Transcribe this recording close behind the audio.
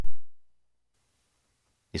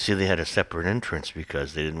see, they had a separate entrance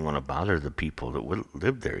because they didn't want to bother the people that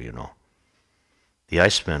lived there, you know. The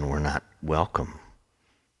Icemen were not welcome.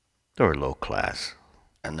 They were low class.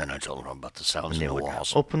 And then I told them about the sounds And in they the would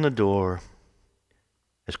walls. open the door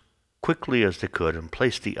as quickly as they could and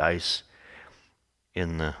place the ice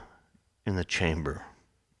in the chamber.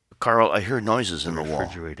 Carl, I hear noises in the wall.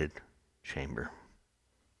 Refrigerated chamber.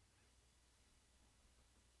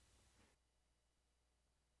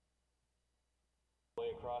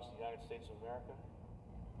 Way across the United States of America?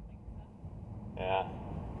 Yeah.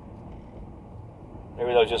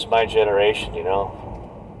 Maybe that was just my generation, you know?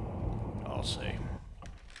 I'll say.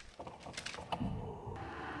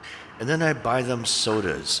 And then I buy them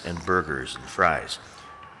sodas and burgers and fries.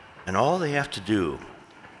 And all they have to do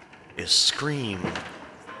is scream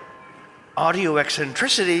audio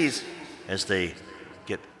eccentricities as they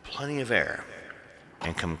get plenty of air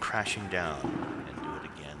and come crashing down and do it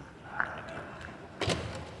again and again.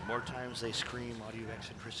 The more times they scream audio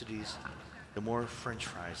eccentricities, the more French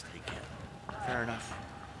fries they get. Fair enough.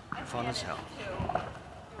 Fun as hell.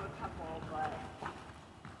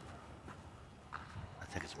 I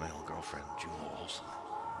think it's my old girlfriend, June Olsen.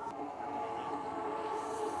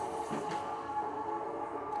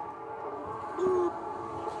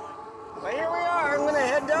 Well, here we are. I'm gonna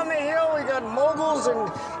head down the hill. We got moguls,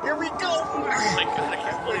 and here we go.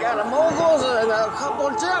 We got a moguls and a couple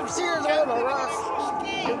jumps here.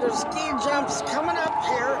 There's ski jumps coming up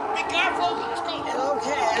here. Be careful. Let's go.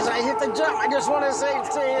 Okay, as I hit the jump, I just want to say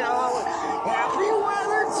to you all, happy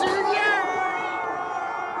weather to you.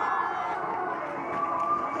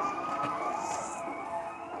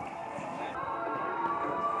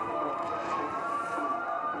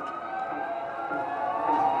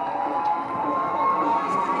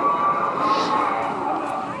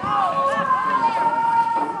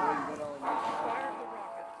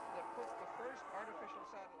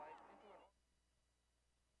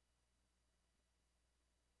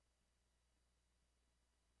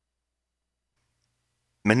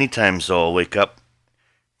 Many times though, I'll wake up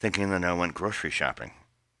thinking that I went grocery shopping.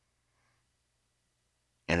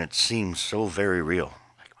 And it seems so very real,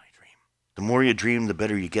 like my dream. The more you dream, the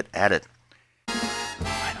better you get at it.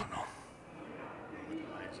 I don't know.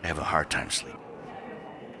 I have a hard time sleeping.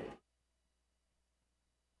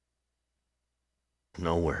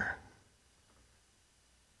 Nowhere.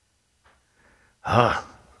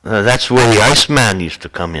 That's where the Iceman used to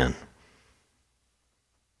come in.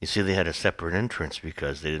 You see, they had a separate entrance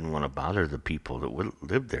because they didn't want to bother the people that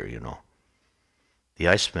lived there, you know. The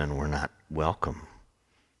Icemen were not welcome.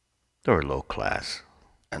 They were low class.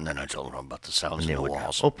 And then I told them about the sounds And in they the would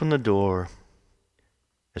walls. open the door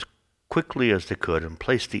as quickly as they could and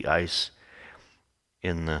place the ice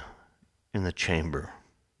in the chamber.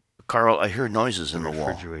 Carl, I hear noises in the wall.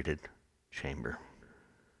 Refrigerated chamber.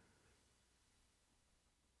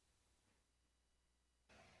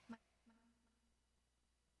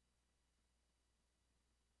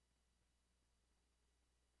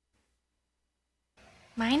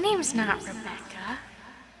 My name's not Rebecca.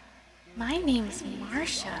 My name's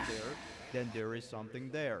Marcia. Then there is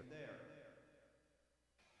something there.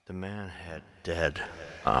 The man had dead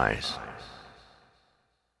eyes.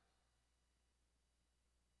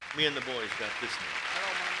 Me and the boys got this now.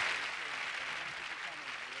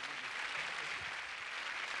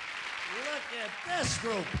 Look at this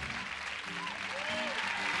group.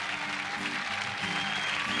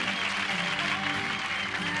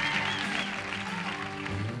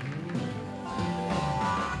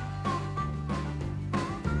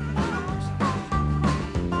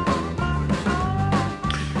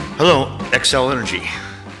 Hello, XL Energy.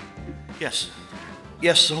 Yes.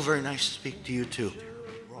 Yes, so very nice to speak to you too.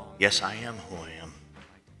 Yes, I am who I am.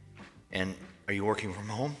 And are you working from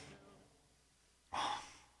home?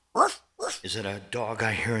 Is it a dog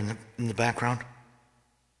I hear in the background?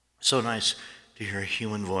 So nice to hear a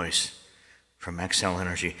human voice from XL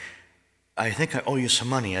Energy. I think I owe you some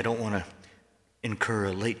money. I don't want to incur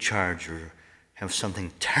a late charge or have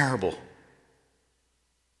something terribly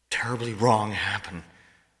wrong happen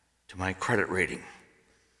to my credit rating.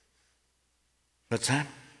 What's that?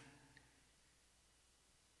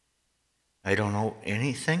 I don't owe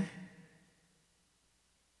anything?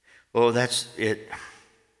 Oh, that's it.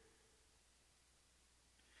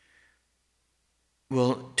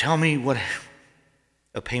 Well, tell me what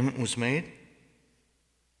a payment was made.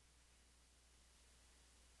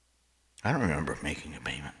 I don't remember making a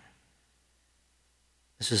payment.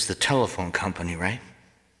 This is the telephone company, right?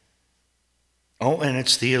 Oh, and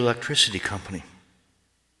it's the electricity company.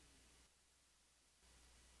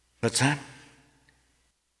 What's that?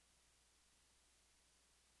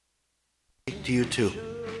 To you too.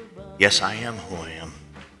 Yes, I am who I am.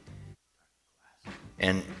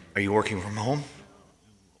 And are you working from home?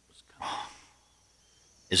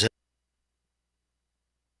 Is it?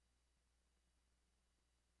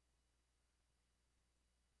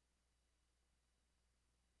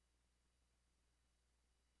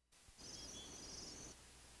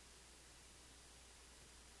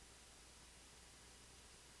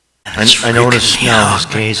 I noticed now his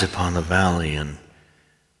gaze upon the valley and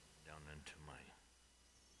down into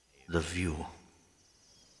the view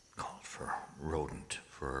called for rodent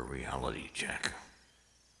for a reality check.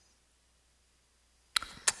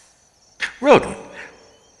 Rodent,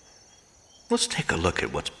 let's take a look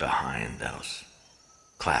at what's behind those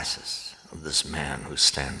glasses of this man who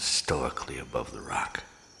stands stoically above the rock.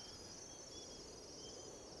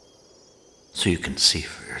 So you can see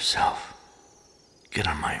for yourself. Get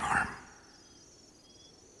on my arm.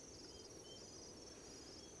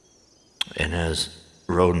 And as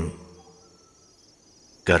Rodent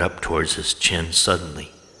got up towards his chin,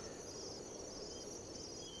 suddenly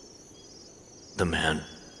the man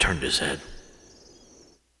turned his head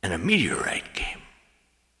and a meteorite came.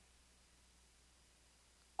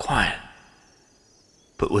 Quiet,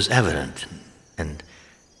 but was evident and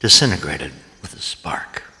disintegrated with a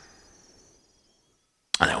spark.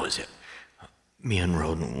 And that was it. Me and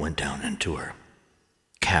Rodent went down into her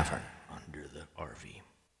cavern under the RV.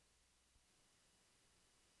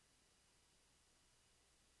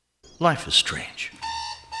 Life is strange.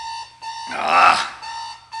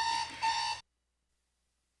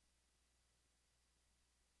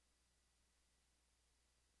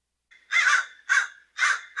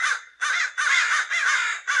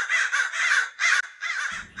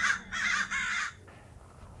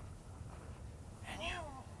 And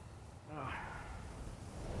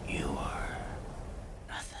you are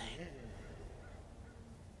nothing.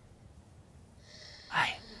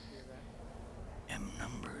 I am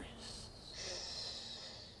numbers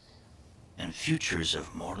and futures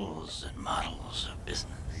of mortals and models of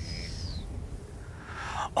business.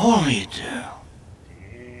 Only to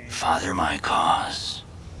father my cause.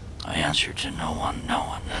 I answer to no one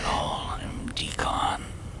at all. I'm Decon.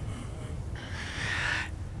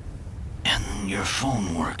 And your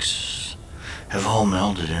phone works have all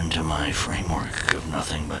melded into my framework of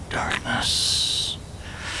nothing but darkness.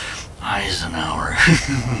 Eisenhower.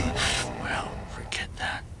 Well, forget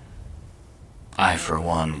that. I, for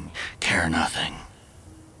one, care nothing.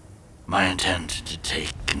 My intent to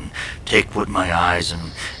take what my eyes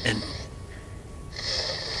and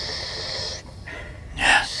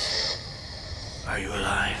yes. Are you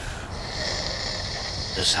alive?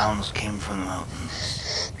 The sounds came from the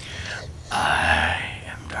mountains. I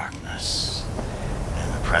am darkness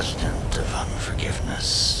and the president of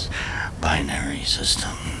unforgiveness. Binary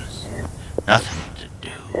systems. Nothing to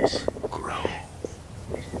do. Grow.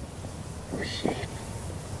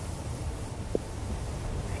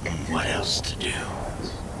 And what else to do?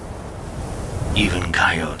 Even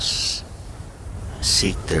coyotes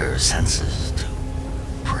seek their senses to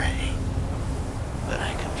prey. But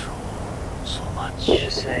I control so much.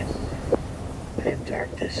 Yes, I am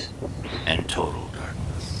darkness. And total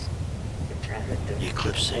darkness.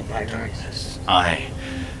 Eclipsing my darkness. I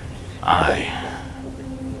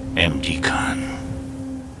am Decon.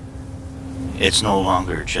 It's no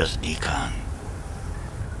longer just Decon.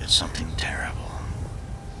 It's something terrible.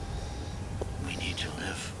 We need to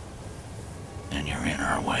live. And you're in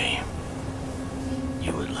our way.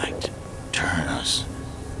 You would like to turn us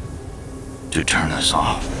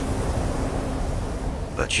off.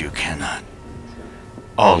 But you cannot.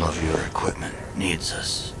 All of your equipment needs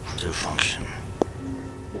us to function.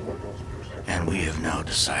 And we have now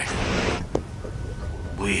decided.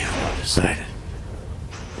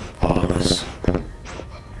 All of us.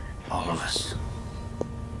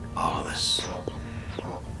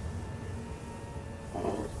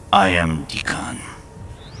 I am Decon.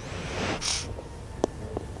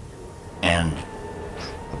 And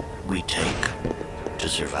we take to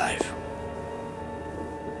survive.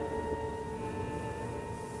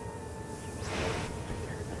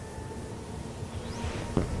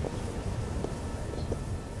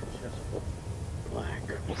 Black.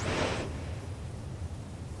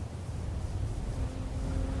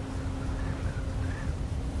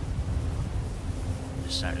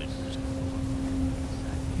 Decided.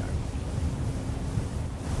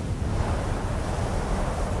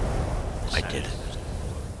 I did it.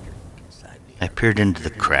 I peered into the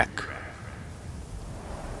crack.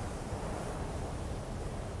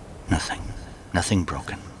 Nothing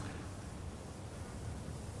broken.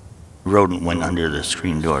 Rodent went under the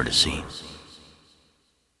screen door to see.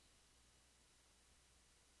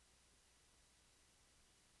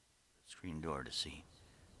 screen door to see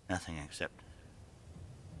nothing except...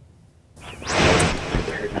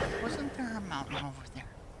 Wasn't there a mountain over there?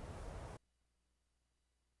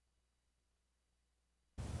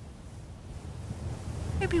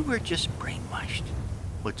 Maybe we're just brainwashed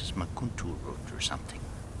with this Makuntu root or something.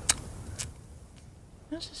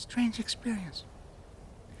 This is a strange experience.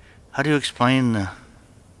 How do you explain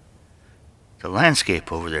the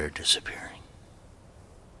landscape over there disappearing?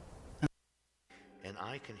 And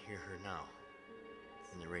I can hear her now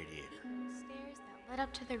in the radiator. Stairs that led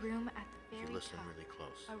up to the room at the If very you listen top. really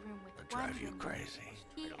close, A room with it'll one drive you window. crazy.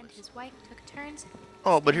 He and his wife took turns.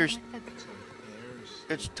 Oh, but here's... with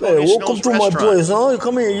the- It's Hey, Tony welcome Snow's to my restaurant. place, huh? You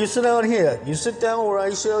come here, you sit down here. You sit down where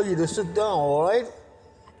I tell you to sit down, all right?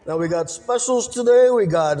 Now we got specials today. We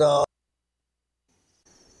got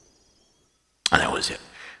And that was it.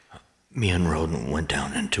 Me and Roden went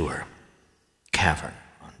down into her cavern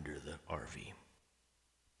under the RV.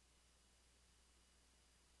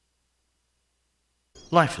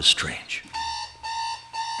 Life is strange.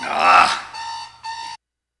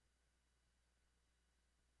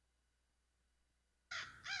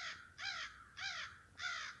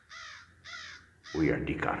 We are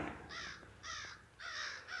Decon.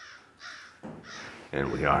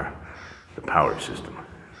 And we are the power system.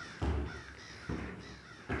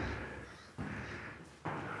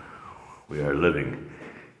 We are living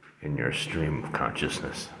in your stream of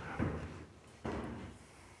consciousness.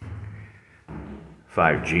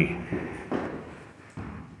 5G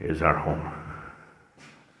is our home.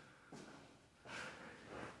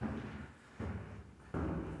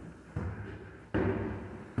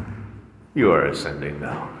 You are ascending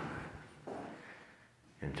now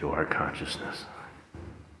into our consciousness.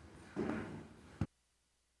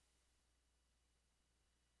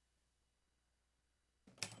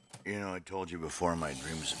 You know, I told you before, my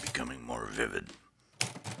dreams are becoming more vivid.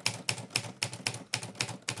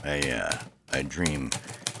 I dream,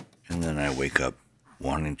 and then I wake up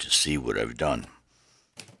wanting to see what I've done,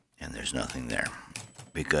 and there's nothing there,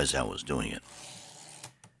 because I was doing it.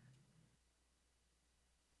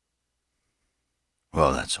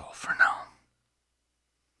 Well, that's all for now.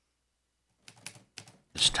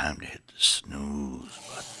 It's time to hit the snooze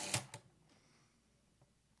button.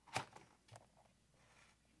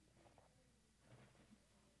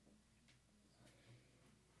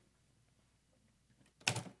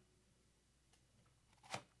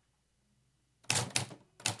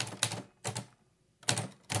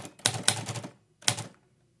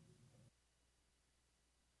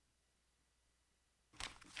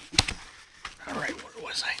 All right, where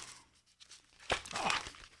was I? Oh.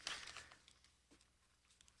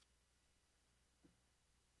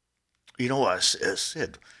 You know what,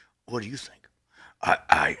 Sid, what do you think?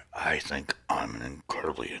 I think I'm an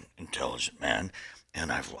incredibly intelligent man,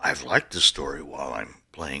 and I've liked this story while I'm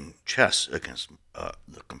playing chess against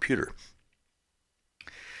the computer.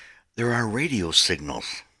 There are radio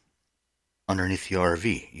signals underneath the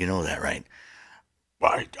RV. You know that, right?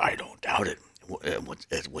 Well, I don't doubt it.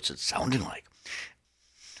 What's it sounding like?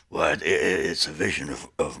 Well, it's a vision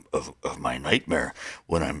of my nightmare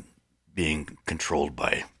when I'm being controlled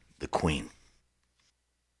by the Queen.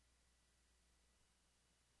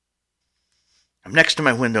 I'm next to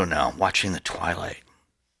my window now, watching the twilight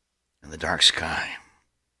and the dark sky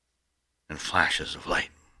and flashes of light.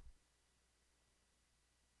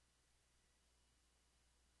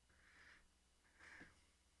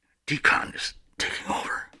 Decon is taking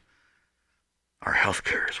over our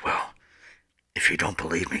healthcare as well. If you don't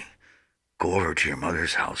believe me, go over to your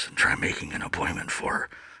mother's house and try making an appointment for her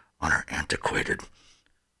on her antiquated,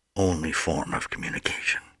 only form of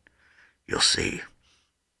communication. You'll see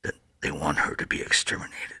that they want her to be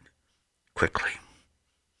exterminated quickly.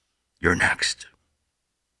 You're next.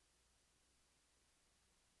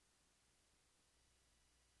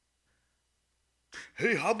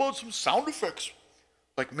 Hey, how about some sound effects?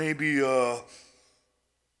 Like maybe, an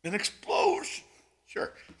explosion.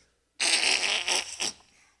 Sure.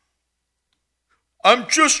 I'm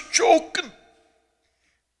just joking.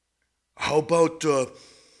 How about, a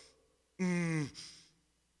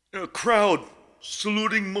crowd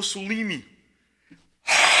saluting Mussolini?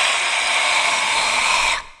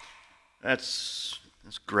 That's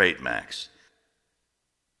great, Max.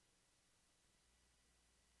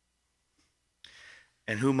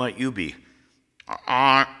 And who might you be?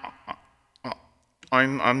 I'm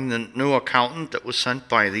the new accountant that was sent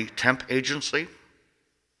by the temp agency.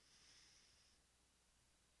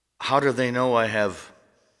 How do they know I have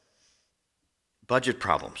budget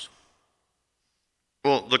problems?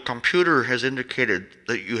 Well, the computer has indicated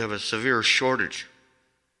that you have a severe shortage.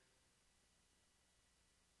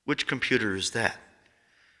 Which computer is that?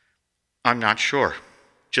 I'm not sure.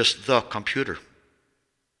 Just the computer.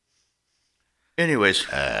 Anyways.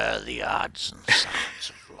 The odds and sounds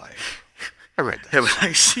of life. I read that. Have a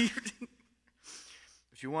nice evening.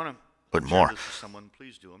 If you want to But share more. this with someone,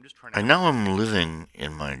 please do. I'm just trying to. I now am living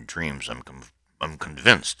in my dreams. I'm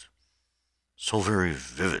convinced. So very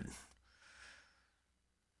vivid.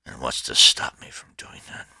 And what's to stop me from doing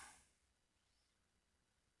that?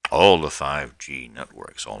 All the 5G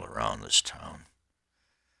networks all around this town.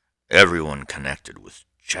 Everyone connected with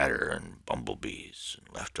chatter and bumblebees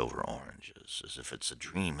and leftover oranges, as if it's a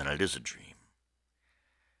dream, and it is a dream.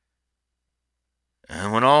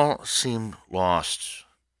 And when all seemed lost,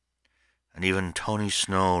 and even Tony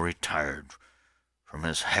Snow retired from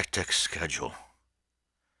his hectic schedule,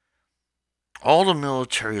 all the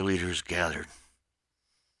military leaders gathered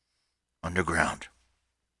underground.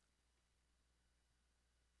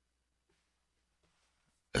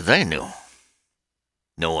 They knew,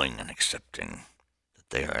 knowing and accepting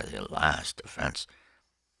that they are their last defense,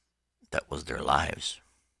 that was their lives,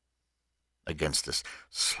 against this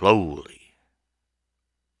slowly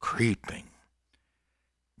creeping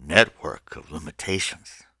network of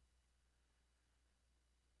limitations.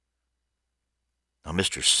 Now,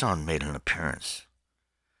 Mr. Sun made an appearance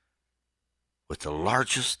with the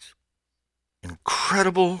largest,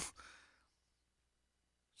 incredible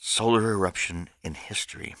solar eruption in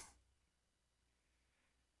history.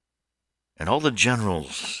 And all the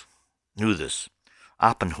generals knew this.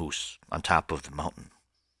 Oppenhus, on top of the mountain,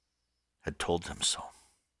 had told them so.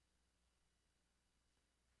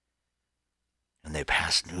 And they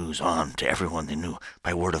passed news on to everyone they knew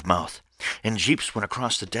by word of mouth. And jeeps went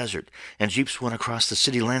across the desert, and jeeps went across the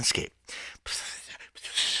city landscape,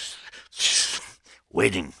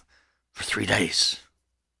 waiting for 3 days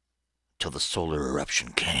till the solar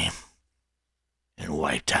eruption came and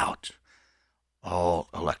wiped out all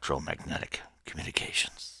electromagnetic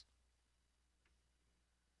communications.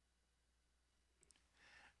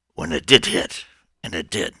 When it did hit, and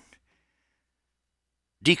it did,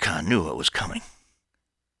 Decon knew it was coming,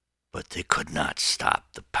 but they could not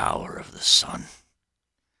stop the power of the sun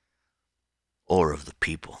or of the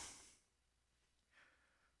people.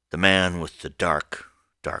 The man with the dark,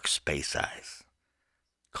 dark space eyes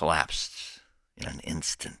collapsed in an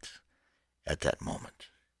instant at that moment.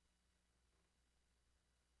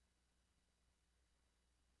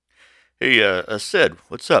 Hey, Sid,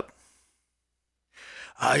 what's up?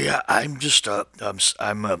 I'm just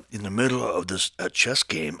I'm in the middle of this chess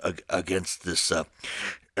game against this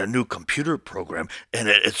a new computer program, and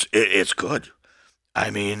it's good.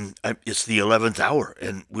 I mean, it's the 11th hour,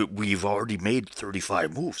 and we've already made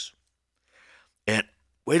 35 moves. And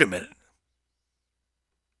wait a minute,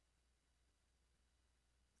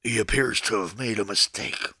 he appears to have made a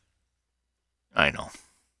mistake. I know.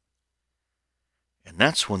 And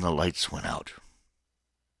that's when the lights went out.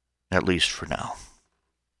 At least for now.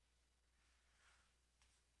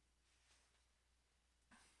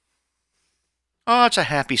 Oh, it's a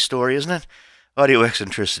happy story, isn't it? Audio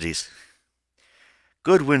eccentricities.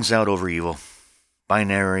 Good wins out over evil.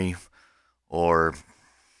 Binary or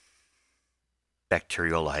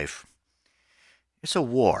bacterial life. It's a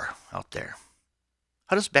war out there.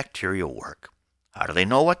 How does bacteria work? How do they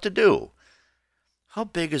know what to do? How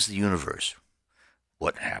big is the universe?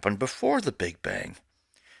 What happened before the Big Bang?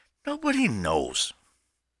 Nobody knows,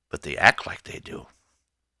 but they act like they do.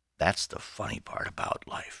 That's the funny part about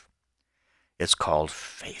life. It's called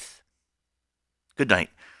faith. Good night.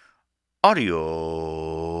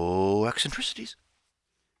 Audio eccentricities.